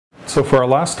So for our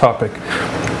last topic,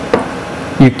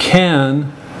 you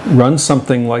can run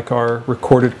something like our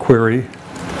recorded query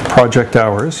project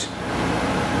hours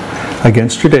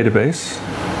against your database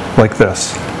like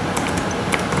this.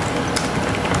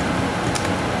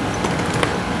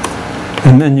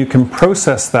 And then you can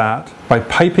process that by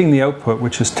piping the output,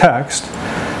 which is text,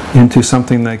 into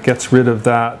something that gets rid of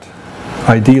that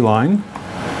ID line,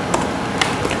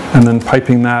 and then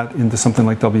piping that into something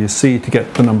like WC to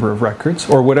get the number of records,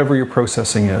 or whatever your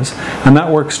processing is. And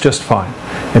that works just fine.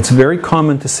 It's very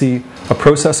common to see a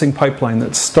processing pipeline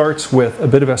that starts with a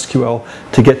bit of SQL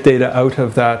to get data out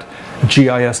of that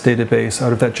GIS database,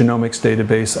 out of that genomics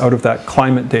database, out of that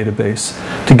climate database,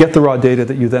 to get the raw data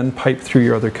that you then pipe through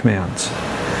your other commands.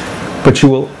 But you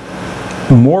will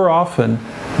more often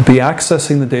be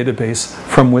accessing the database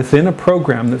from within a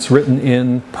program that's written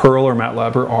in Perl or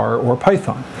MATLAB or R or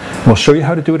Python. We'll show you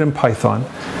how to do it in Python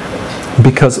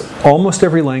because almost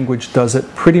every language does it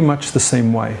pretty much the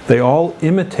same way. They all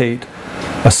imitate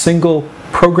a single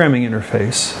programming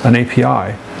interface, an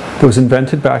API, that was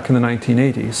invented back in the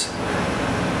 1980s.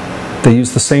 They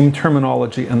use the same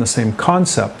terminology and the same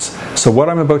concepts. So what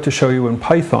I'm about to show you in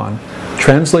Python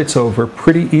translates over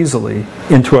pretty easily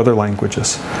into other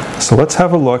languages. So let's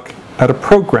have a look at a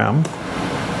program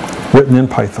written in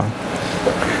Python.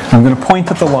 I'm going to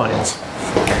point at the lines.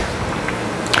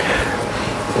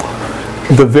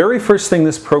 The very first thing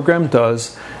this program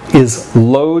does is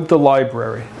load the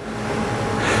library.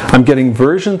 I'm getting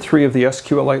version 3 of the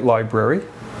SQLite library.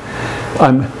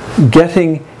 I'm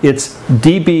getting its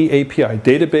DB API,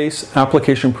 Database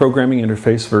Application Programming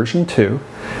Interface, version 2,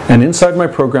 and inside my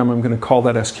program I'm going to call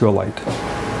that SQLite.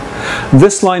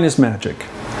 This line is magic.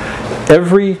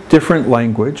 Every different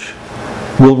language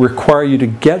will require you to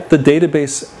get the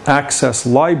database access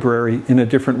library in a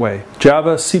different way.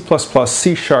 Java, C++,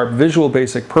 C#, Visual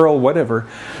Basic, Perl, whatever,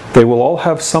 they will all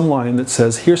have some line that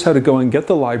says, here's how to go and get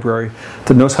the library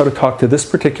that knows how to talk to this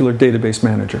particular database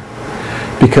manager.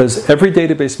 Because every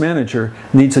database manager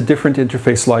needs a different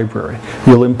interface library.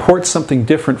 You'll import something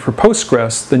different for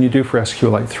Postgres than you do for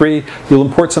SQLite 3. You'll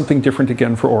import something different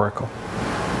again for Oracle.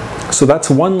 So that's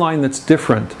one line that's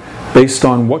different based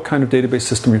on what kind of database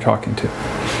system you're talking to.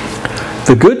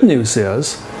 The good news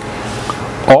is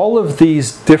all of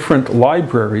these different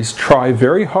libraries try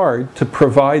very hard to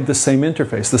provide the same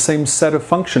interface, the same set of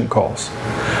function calls,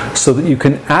 so that you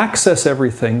can access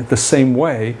everything the same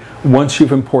way once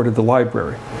you've imported the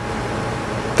library.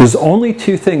 There's only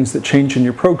two things that change in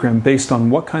your program based on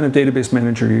what kind of database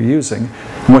manager you're using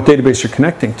and what database you're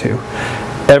connecting to.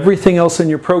 Everything else in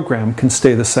your program can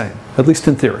stay the same, at least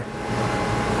in theory.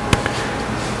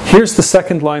 Here's the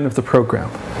second line of the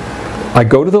program. I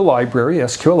go to the library,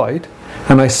 SQLite,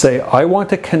 and I say, I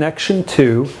want a connection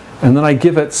to, and then I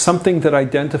give it something that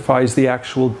identifies the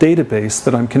actual database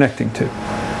that I'm connecting to.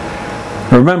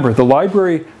 Remember, the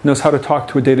library knows how to talk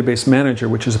to a database manager,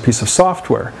 which is a piece of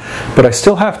software, but I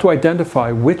still have to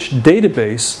identify which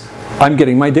database I'm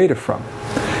getting my data from.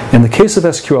 In the case of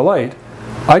SQLite,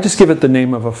 I just give it the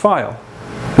name of a file,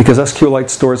 because SQLite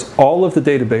stores all of the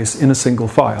database in a single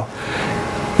file.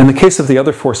 In the case of the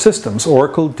other four systems,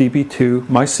 Oracle, DB2,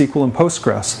 MySQL, and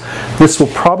Postgres, this will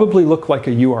probably look like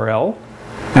a URL,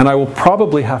 and I will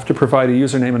probably have to provide a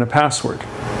username and a password.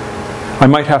 I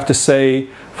might have to say,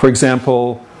 for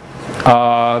example,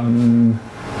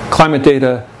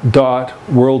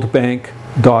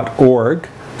 climatedata.worldbank.org,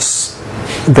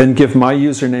 then give my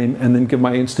username and then give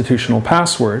my institutional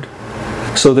password,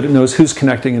 so that it knows who's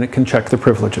connecting and it can check the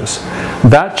privileges.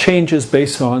 That changes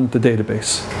based on the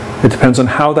database. It depends on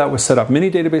how that was set up.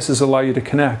 Many databases allow you to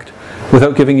connect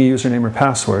without giving a username or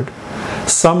password.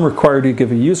 Some require you to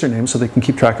give a username so they can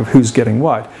keep track of who's getting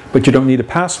what, but you don't need a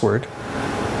password.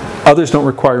 Others don't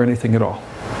require anything at all.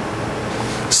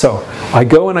 So I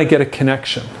go and I get a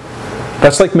connection.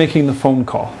 That's like making the phone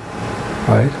call,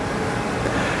 right?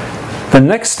 The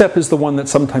next step is the one that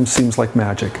sometimes seems like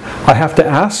magic. I have to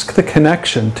ask the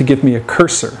connection to give me a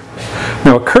cursor.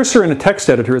 Now, a cursor in a text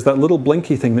editor is that little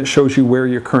blinky thing that shows you where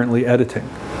you're currently editing.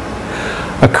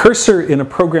 A cursor in a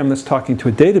program that's talking to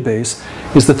a database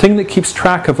is the thing that keeps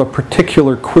track of a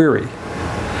particular query.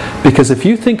 Because if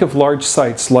you think of large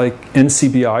sites like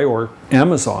NCBI or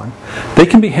Amazon, they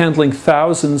can be handling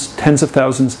thousands, tens of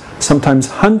thousands, sometimes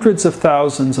hundreds of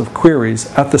thousands of queries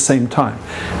at the same time.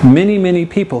 Many, many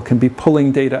people can be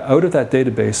pulling data out of that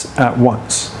database at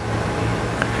once.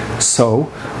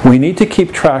 So we need to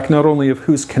keep track not only of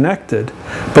who's connected,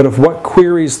 but of what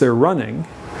queries they're running,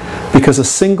 because a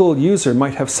single user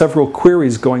might have several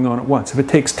queries going on at once. If it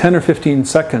takes 10 or 15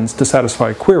 seconds to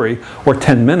satisfy a query, or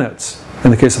 10 minutes,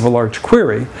 in the case of a large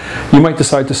query, you might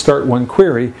decide to start one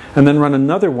query and then run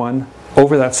another one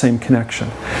over that same connection.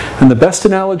 And the best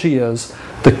analogy is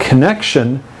the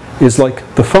connection is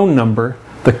like the phone number,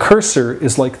 the cursor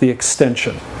is like the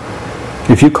extension.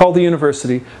 If you call the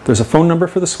university, there's a phone number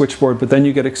for the switchboard, but then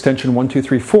you get extension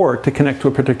 1234 to connect to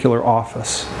a particular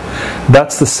office.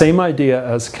 That's the same idea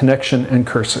as connection and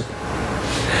cursor.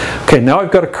 Okay, now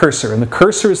I've got a cursor, and the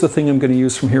cursor is the thing I'm going to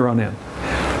use from here on in.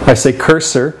 I say,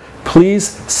 cursor, please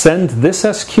send this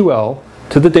SQL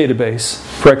to the database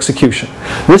for execution.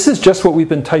 This is just what we've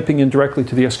been typing in directly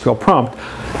to the SQL prompt,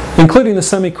 including the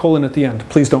semicolon at the end.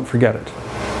 Please don't forget it.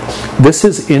 This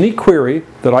is any query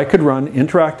that I could run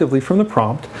interactively from the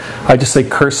prompt. I just say,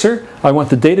 cursor, I want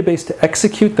the database to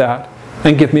execute that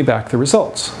and give me back the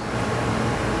results.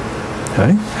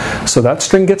 Okay? So that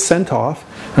string gets sent off,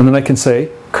 and then I can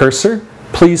say, cursor,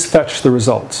 please fetch the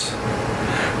results.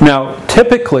 Now,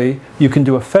 typically, you can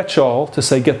do a fetch all to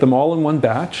say get them all in one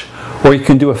batch, or you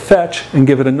can do a fetch and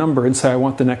give it a number and say I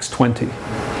want the next 20.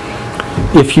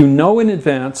 If you know in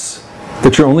advance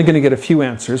that you're only going to get a few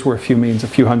answers, where a few means a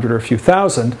few hundred or a few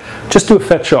thousand, just do a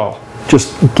fetch all.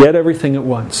 Just get everything at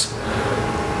once.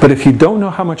 But if you don't know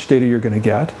how much data you're going to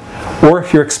get, or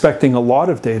if you're expecting a lot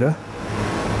of data,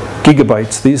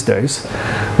 gigabytes these days,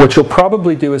 what you'll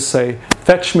probably do is say,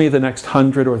 fetch me the next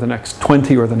 100 or the next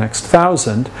 20 or the next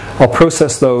 1,000. I'll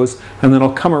process those, and then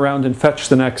I'll come around and fetch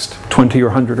the next 20 or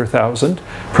 100 or 1,000,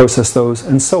 process those,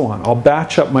 and so on. I'll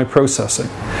batch up my processing.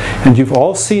 And you've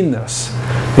all seen this.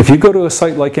 If you go to a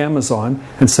site like Amazon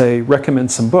and say,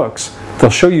 recommend some books, they'll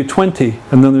show you 20,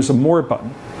 and then there's a more button.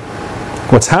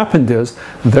 What's happened is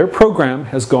their program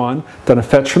has gone, done a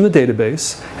fetch from the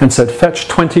database, and said, fetch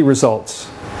 20 results.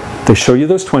 They show you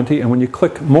those 20, and when you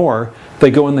click more, they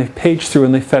go and they page through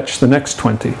and they fetch the next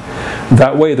 20.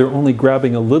 That way they're only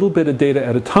grabbing a little bit of data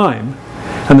at a time,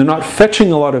 and they're not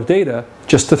fetching a lot of data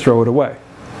just to throw it away.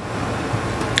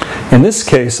 In this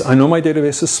case, I know my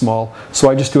database is small, so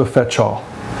I just do a fetch all.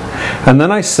 And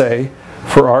then I say,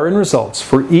 for R in results,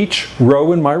 for each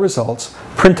row in my results,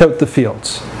 print out the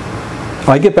fields.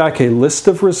 I get back a list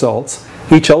of results.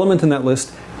 Each element in that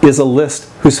list is a list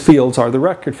whose fields are the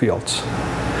record fields.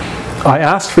 I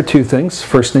asked for two things,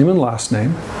 first name and last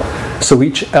name. So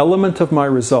each element of my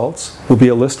results will be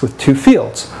a list with two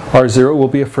fields. R0 will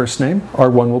be a first name,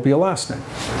 R1 will be a last name.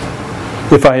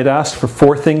 If I had asked for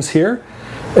 4 things here,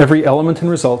 every element in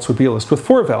results would be a list with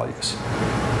 4 values,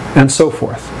 and so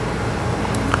forth.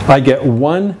 I get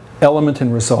 1 element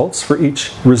in results for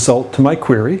each result to my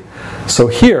query. So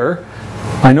here,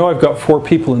 I know I've got 4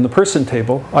 people in the person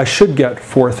table. I should get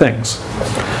 4 things.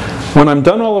 When I'm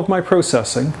done all of my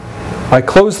processing, I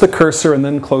close the cursor and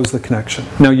then close the connection.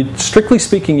 Now, strictly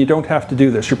speaking, you don't have to do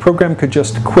this. Your program could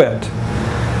just quit.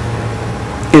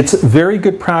 It's very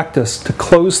good practice to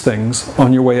close things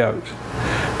on your way out.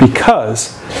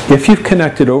 Because if you've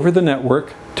connected over the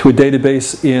network to a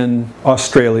database in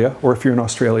Australia, or if you're in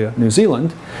Australia, New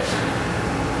Zealand,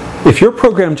 if your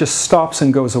program just stops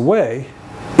and goes away,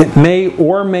 it may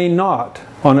or may not,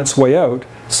 on its way out,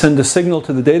 send a signal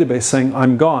to the database saying,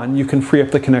 I'm gone, you can free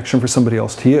up the connection for somebody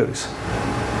else to use.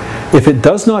 If it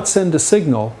does not send a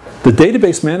signal, the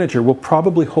database manager will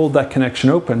probably hold that connection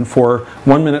open for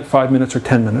 1 minute, 5 minutes, or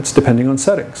 10 minutes, depending on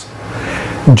settings.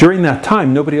 During that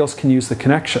time, nobody else can use the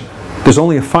connection. There's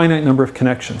only a finite number of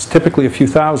connections, typically a few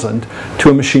thousand, to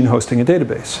a machine hosting a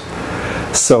database.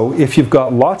 So if you've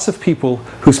got lots of people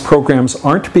whose programs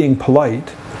aren't being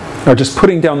polite, are just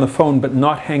putting down the phone but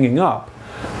not hanging up,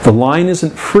 the line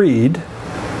isn't freed,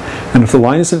 and if the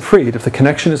line isn't freed, if the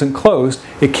connection isn't closed,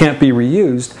 it can't be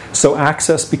reused, so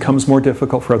access becomes more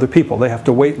difficult for other people. They have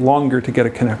to wait longer to get a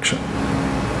connection.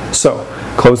 So,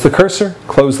 close the cursor,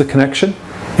 close the connection.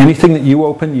 Anything that you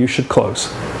open, you should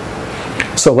close.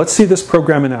 So let's see this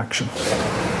program in action.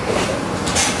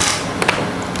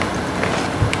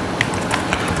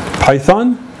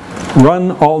 Python,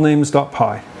 run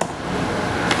allnames.py.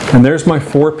 And there's my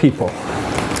 4 people.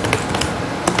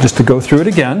 Just to go through it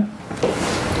again,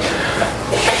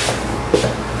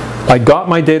 I got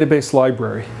my database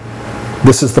library.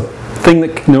 This is the thing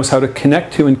that knows how to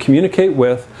connect to and communicate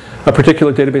with a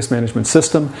particular database management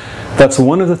system. That's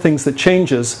one of the things that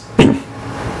changes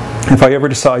if I ever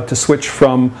decide to switch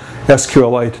from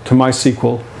SQLite to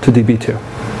MySQL to DB2.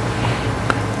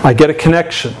 I get a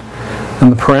connection,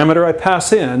 and the parameter I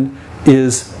pass in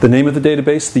is the name of the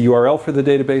database, the URL for the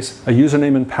database, a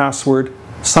username and password,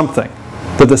 something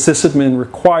that the sysadmin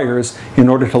requires in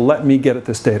order to let me get at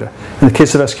this data. In the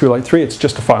case of SQLite 3, it's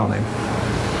just a file name.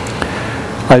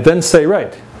 I then say,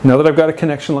 right, now that I've got a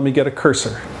connection, let me get a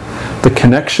cursor. The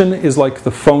connection is like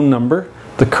the phone number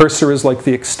The cursor is like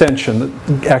the extension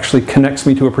that actually connects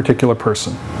me to a particular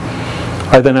person.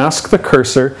 I then ask the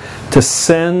cursor to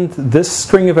send this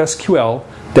string of SQL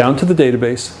down to the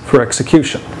database for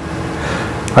execution.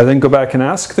 I then go back and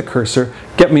ask the cursor,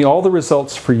 get me all the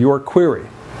results for your query.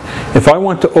 If I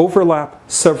want to overlap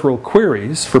several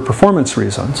queries for performance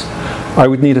reasons, I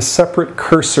would need a separate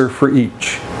cursor for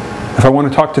each. If I want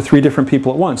to talk to 3 different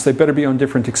people at once, they better be on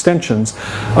different extensions,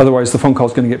 otherwise the phone call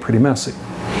is going to get pretty messy.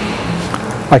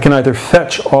 I can either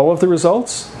fetch all of the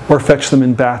results or fetch them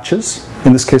in batches.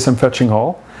 In this case, I'm fetching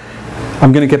all.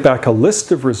 I'm going to get back a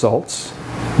list of results,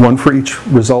 one for each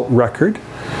result record,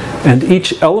 and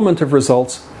each element of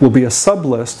results will be a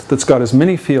sublist that's got as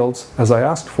many fields as I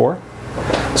asked for.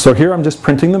 So here I'm just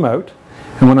printing them out,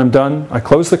 and when I'm done, I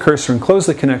close the cursor and close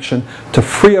the connection to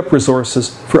free up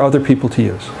resources for other people to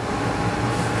use.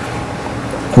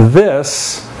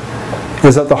 This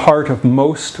is at the heart of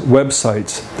most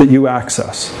websites that you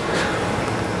access.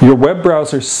 Your web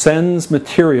browser sends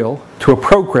material to a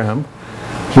program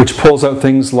which pulls out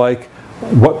things like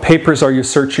what papers are you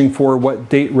searching for, what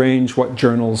date range, what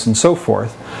journals, and so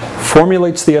forth,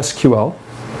 formulates the SQL,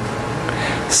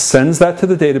 sends that to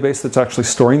the database that's actually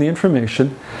storing the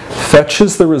information,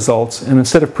 fetches the results, and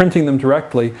instead of printing them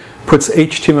directly, puts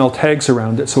HTML tags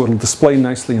around it so it'll display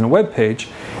nicely in a web page,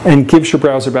 and gives your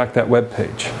browser back that web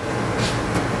page.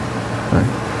 Right.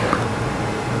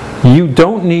 You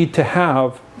don't need to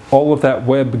have all of that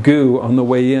web goo on the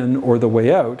way in or the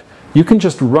way out. You can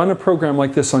just run a program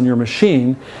like this on your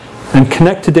machine and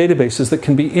connect to databases that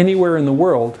can be anywhere in the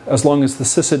world as long as the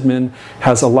sysadmin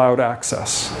has allowed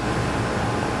access.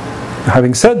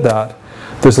 Having said that,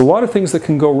 there's a lot of things that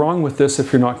can go wrong with this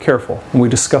if you're not careful, and we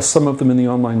discuss some of them in the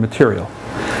online material.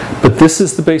 But this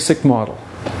is the basic model.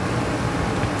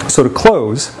 So to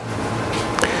close,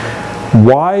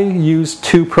 why use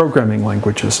 2 programming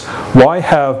languages? Why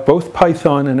have both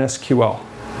Python and SQL?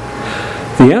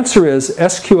 The answer is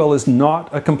SQL is not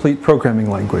a complete programming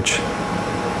language.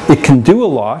 It can do a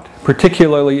lot,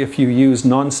 particularly if you use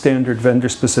non-standard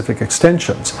vendor-specific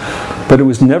extensions, but it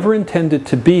was never intended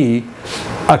to be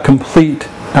a complete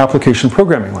application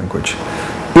programming language.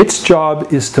 Its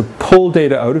job is to pull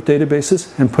data out of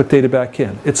databases and put data back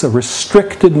in. It's a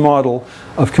restricted model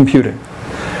of computing.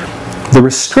 The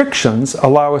restrictions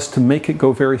allow us to make it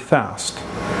go very fast.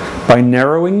 By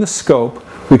narrowing the scope,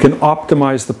 we can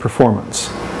optimize the performance.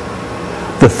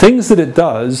 The things that it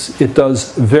does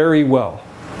very well.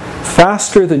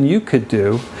 Faster than you could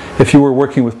do if you were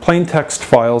working with plain text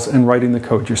files and writing the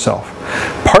code yourself.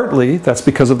 Partly, that's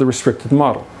because of the restricted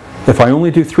model. If I only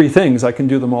do 3 things, I can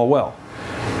do them all well.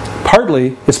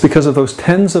 Partly, it's because of those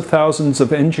tens of thousands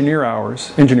of engineer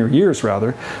years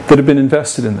that have been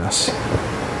invested in this.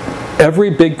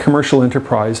 Every big commercial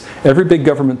enterprise, every big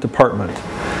government department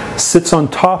sits on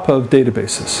top of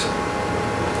databases.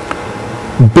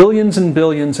 Billions and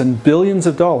billions and billions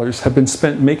of dollars have been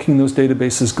spent making those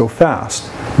databases go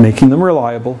fast, making them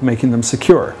reliable, making them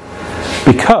secure.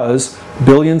 Because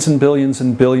billions and billions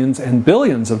and billions and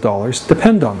billions of dollars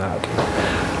depend on that.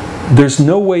 There's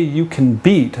no way you can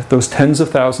beat those tens of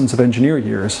thousands of engineer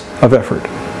years of effort.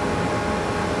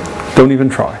 Don't even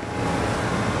try.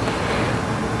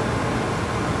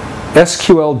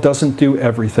 SQL doesn't do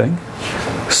everything,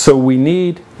 so we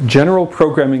need general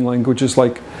programming languages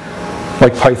like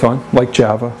Python, like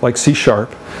Java, like C#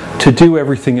 to do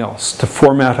everything else, to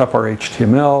format up our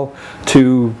HTML,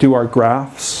 to do our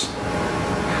graphs,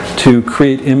 to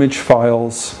create image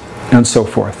files, and so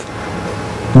forth.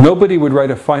 Nobody would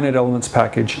write a finite elements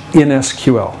package in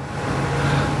SQL.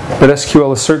 But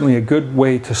SQL is certainly a good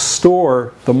way to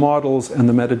store the models and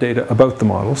the metadata about the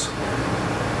models.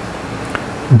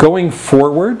 Going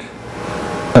forward,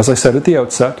 as I said at the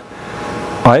outset,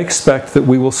 I expect that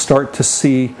we will start to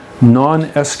see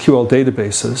non-SQL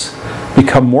databases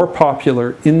become more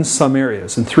popular in some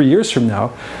areas. And 3 years from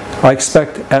now, I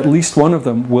expect at least one of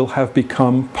them will have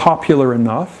become popular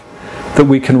enough that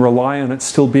we can rely on it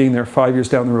still being there 5 years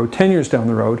down the road, 10 years down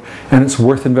the road, and it's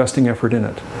worth investing effort in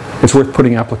it. It's worth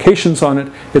putting applications on it.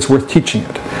 It's worth teaching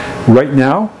it. Right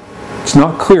now, it's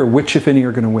not clear which, if any,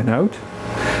 are going to win out.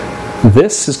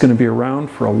 This is going to be around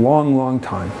for a long, long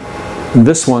time. And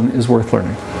this one is worth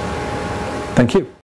learning. Thank you.